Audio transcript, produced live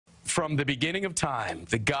From the beginning of time,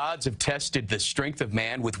 the gods have tested the strength of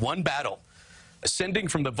man with one battle. Ascending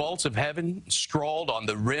from the vaults of heaven, scrawled on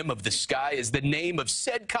the rim of the sky is the name of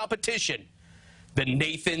said competition, the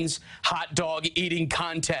Nathan's Hot Dog Eating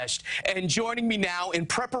Contest. And joining me now in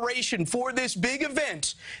preparation for this big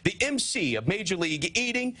event, the MC of Major League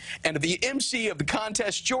Eating and the MC of the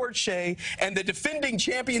contest, George Shea, and the defending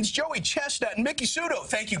champions, Joey Chestnut and Miki Sudo.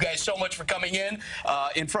 Thank you guys so much for coming in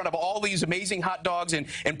front of all these amazing hot dogs in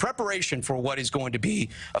preparation for what is going to be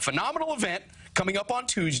a phenomenal event coming up on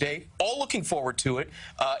Tuesday. All looking forward to it.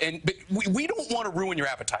 But we don't want to ruin your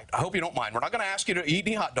appetite. I hope you don't mind. We're not going to ask you to eat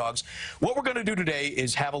any hot dogs. What we're going to do today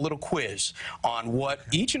is have a little quiz on what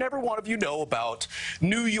each and every one of you know about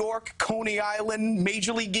New York, Coney Island,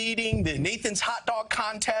 Major League Eating, the Nathan's Hot Dog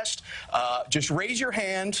Contest. Just raise your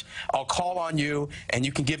hand. I'll call on you, and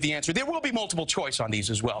you can give the answer. There will be multiple choice on these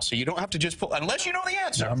as well, so you don't have to just pull, unless you know the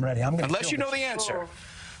answer. No, I'm ready. Unless you know the answer.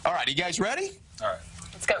 All right, you guys ready? All right.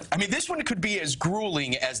 Let's go. I mean, this one could be as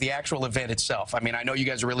grueling as the actual event itself. I mean, I know you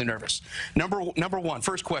guys are really nervous. Number one,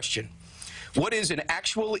 first question. What is an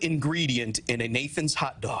actual ingredient in a Nathan's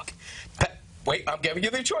hot dog? Wait, I'm giving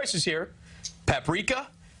you the choices here. Paprika,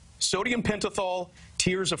 sodium pentothal,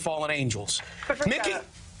 tears of fallen angels. Paprika. Miki?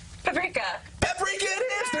 Paprika. Paprika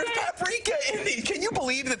it is. There's paprika in these. Can you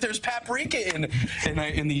believe that there's paprika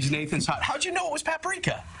in these Nathan's hot? How'd you know it was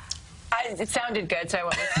paprika? It sounded good, so I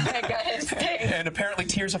went with it. And apparently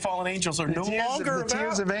tears of fallen angels are no longer The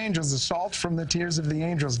tears of angels, the salt from the tears of the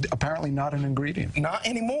angels, apparently not an ingredient. Not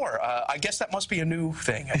anymore. I guess that must be a new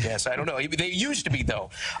thing, I guess. I don't know. They used to be, though.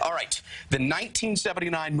 All right. The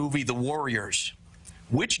 1979 movie The Warriors.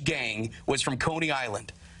 Which gang was from Coney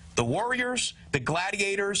Island? The Warriors, the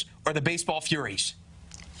Gladiators, or the Baseball Furies?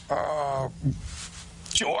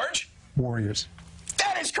 George? Warriors.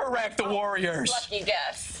 That is correct, the Warriors. Lucky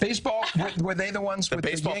guess. Baseball, were they the ones with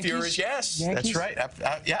Baseball the Yankees? Furies? Yes, Yankees? that's right.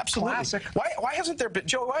 Yeah, absolutely. Classic. Why hasn't there been,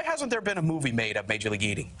 Joe? Why hasn't there been a movie made of Major League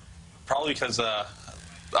Eating? Probably because I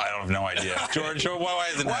have no idea. George, why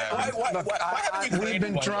isn't it? We've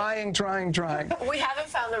been trying. We haven't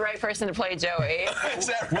found the right person to play Joey. Is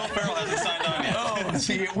that Will Ferrell hasn't signed on yet. Oh,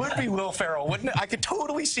 see, it would be Will Ferrell, wouldn't it? I could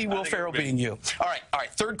totally see Will Ferrell being you. All right.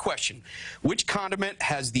 Third question. Which condiment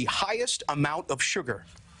has the highest amount of sugar?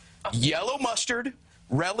 Yellow mustard,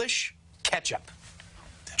 relish, ketchup.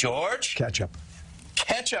 George? Ketchup.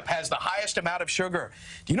 Ketchup has the highest amount of sugar.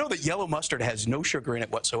 Do you know that yellow mustard has no sugar in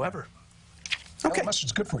it whatsoever? Okay. Yellow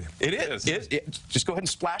mustard's good for you. It is. Just go ahead and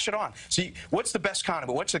splash it on. See, what's the best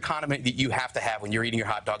condiment? What's the condiment that you have to have when you're eating your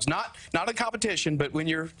hot dogs? Not a competition, but when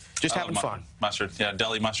you're just having fun. Mustard. Yeah,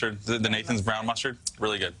 deli mustard. The Nathan's brown mustard.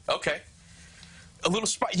 Really good. Okay. A little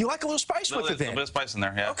spice. You like a little spice with it then? A bit of spice in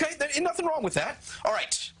there, yeah. Okay, there ain't nothing wrong with that. All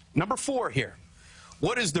right, number 4 here.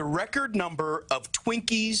 What is the record number of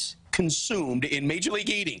Twinkies consumed in Major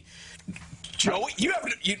League Eating? Joey,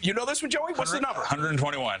 you know this one, Joey? What's the number?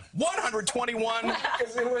 121. 121.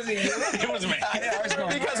 It was me.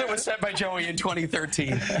 Because it was set by Joey in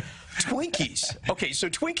 2013. Twinkies. Okay, so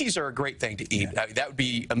Twinkies are a great thing to eat. Yeah. That would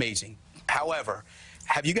be amazing. However,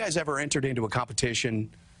 have you guys ever entered into a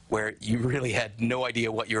competition where you really had no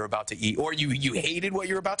idea what you were about to eat, or you hated what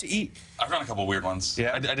you were about to eat? I've done a couple weird ones.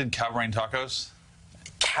 Yeah. I did cow brain tacos.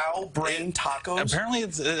 Cow brain tacos? Apparently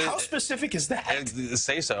it's... How specific is that?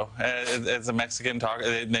 Say so. It's a Mexican taco.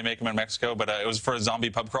 They make them in Mexico, but it was for a zombie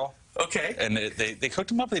pub crawl. Okay. And they cooked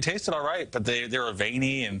them up. They tasted all right, but they were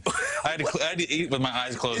veiny, and I had to eat with my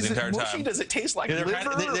eyes closed the entire mushy? time. Does it taste like they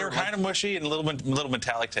liver? were kind of mushy and a little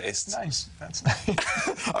metallic taste. Nice. That's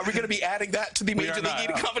nice. Are we going to be adding that to the Major League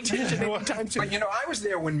Eating competition anytime soon? But, you know, I was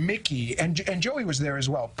there when Miki and Joey was there as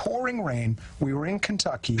well. Pouring rain. We were in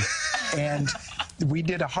Kentucky, and we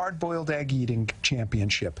did a hard-boiled egg eating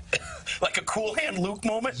championship. Like a Cool Hand Luke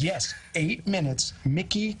moment? Yes. 8 minutes.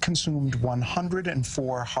 Miki consumed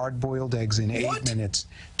 104 hard-boiled eggs in 8 minutes,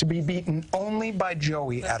 to be beaten only by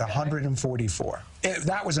Joey at 144.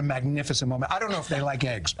 That was a magnificent moment. I don't know if they like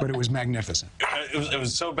eggs, but it was magnificent. It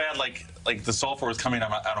was so bad, like the sulfur was coming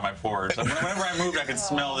out of my pores. So whenever I moved, I could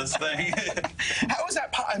smell this thing. How is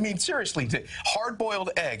that? I mean, seriously,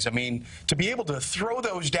 hard-boiled eggs. I mean, to be able to throw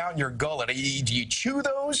those down your gullet, do you chew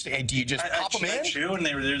those? Do you just pop them in? I chew, and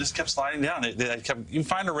they just kept sliding down. You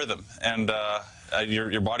find a rhythm, and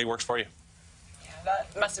your body works for you.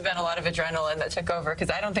 That must have been a lot of adrenaline that took over,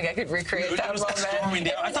 because I don't think I could recreate that moment. Storming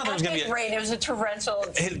down. I thought there was going to be rain. It was a torrential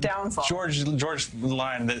downfall. George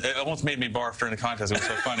line that almost made me barf during the contest. It was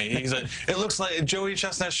so funny. He said, "It looks like Joey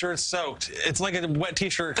Chestnut's shirt's soaked. It's like a wet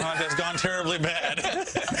T-shirt contest gone terribly bad."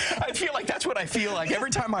 I feel like that's what I feel like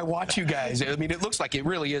every time I watch you guys. I mean, it looks like it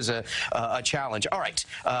really is a challenge. All right,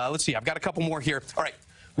 let's see. I've got a couple more here. All right.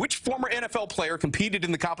 Which former NFL player competed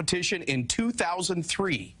in the competition in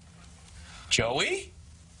 2003? Joey?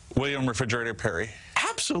 William Refrigerator Perry.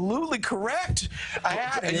 Absolutely correct. I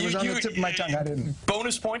had it. It was on the tip of my tongue. I didn't.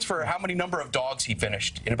 Bonus points for how many number of dogs he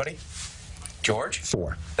finished. Anybody? George?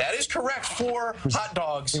 4. That is correct. 4 hot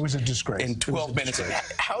dogs. It was a disgrace. In 12 minutes.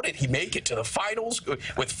 How did he make it to the finals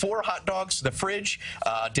with 4 hot dogs? The fridge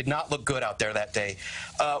did not look good out there that day.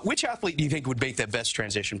 Which athlete do you think would make the best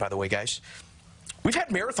transition, by the way, guys? We've had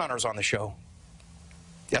marathoners on the show.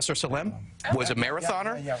 Yasser Salem was a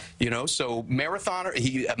marathoner, you know, so a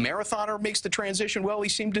marathoner makes the transition well. He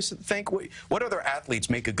seemed to think, what other athletes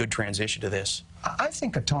make a good transition to this? I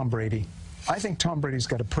think a Tom Brady. I think Tom Brady's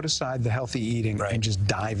got to put aside the healthy eating and just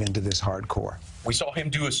dive into this hardcore. We saw him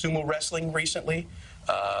do a sumo wrestling recently.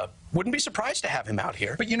 Wouldn't be surprised to have him out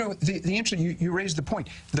here. But, you know, the interesting, you raised the point.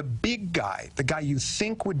 The big guy, the guy you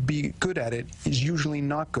think would be good at it, is usually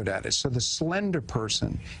not good at it. So the slender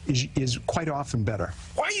person is quite often better.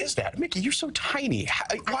 Why is that? Miki, you're so tiny.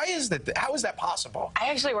 Why is that? How is that possible? I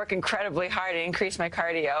actually work incredibly hard to increase my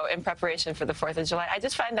cardio in preparation for the 4th of July. I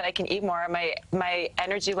just find that I can eat more. My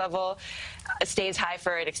energy level stays high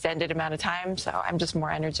for an extended amount of time, so I'm just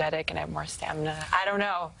more energetic and I have more stamina. I don't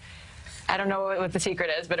know. I don't know what the secret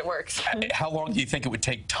is, but it works. How long do you think it would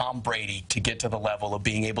take Tom Brady to get to the level of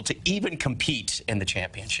being able to even compete in the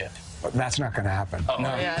championship? That's not going to happen. Oh,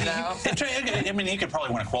 no. Yeah, no. I mean, he could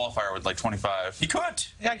probably win a qualifier with like 25. He could.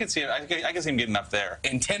 Yeah, I could see it. I could see him getting up there.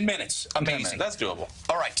 In 10 minutes. Amazing. That's doable.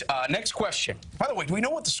 All right, next question. By the way, do we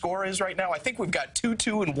know what the score is right now? I think we've got 2,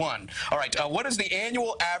 2, and 1. All right, what is the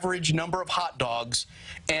annual average number of hot dogs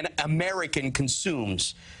an American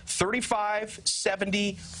consumes? 35,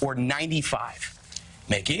 70, or 95?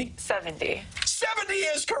 Miki? 70. 70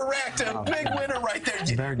 is correct. A big winner right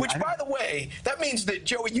there. Which, by the way, that means that,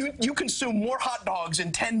 Joey, you consume more hot dogs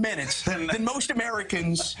in 10 minutes than most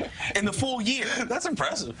Americans in the full year. That's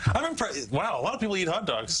impressive. I'm impressed. Wow, a lot of people eat hot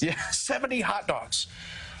dogs. Yeah, 70 hot dogs.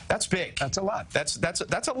 That's big. That's a lot. That's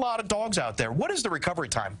a lot of dogs out there. What is the recovery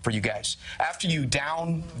time for you guys after you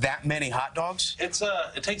down that many hot dogs? It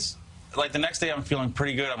takes. Like the next day, I'm feeling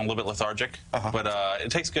pretty good. I'm a little bit lethargic, but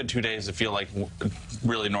it takes a good 2 days to feel like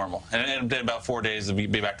really normal, and then about 4 days to be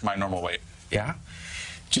back to my normal weight. Yeah,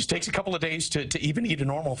 just takes a couple of days to even eat a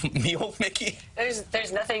normal meal, Miki.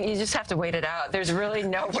 There's nothing. You just have to wait it out. There's really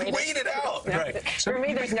no way. Wait it out. Right. For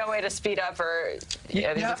me, there's no way to speed up or. You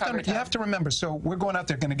have to remember. So we're going out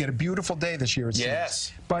there, going to get a beautiful day this year. It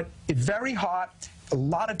seems. But it's very hot. A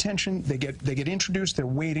lot of tension. They get introduced. They're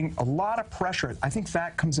waiting. A lot of pressure. I think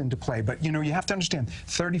that comes into play. But you know, you have to understand.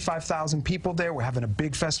 35,000 people there. We're having a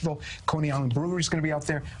big festival. Coney Island Brewery is going to be out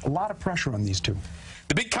there. A lot of pressure on these two.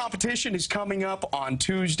 The big competition is coming up on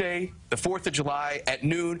Tuesday, the 4th of July at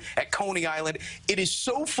noon at Coney Island. It is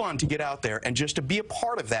so fun to get out there and just to be a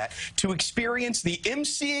part of that, to experience the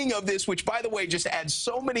emceeing of this, which, by the way, just adds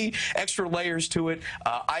so many extra layers to it.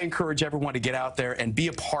 I encourage everyone to get out there and be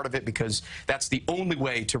a part of it because that's the only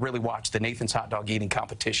way to really watch the Nathan's Hot Dog Eating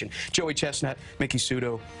Competition. Joey Chestnut, Miki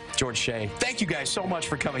Sudo, George Shea, thank you guys so much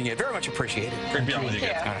for coming in. Very much appreciated. Great being with you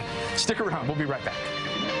guys. Stick around. We'll be right back.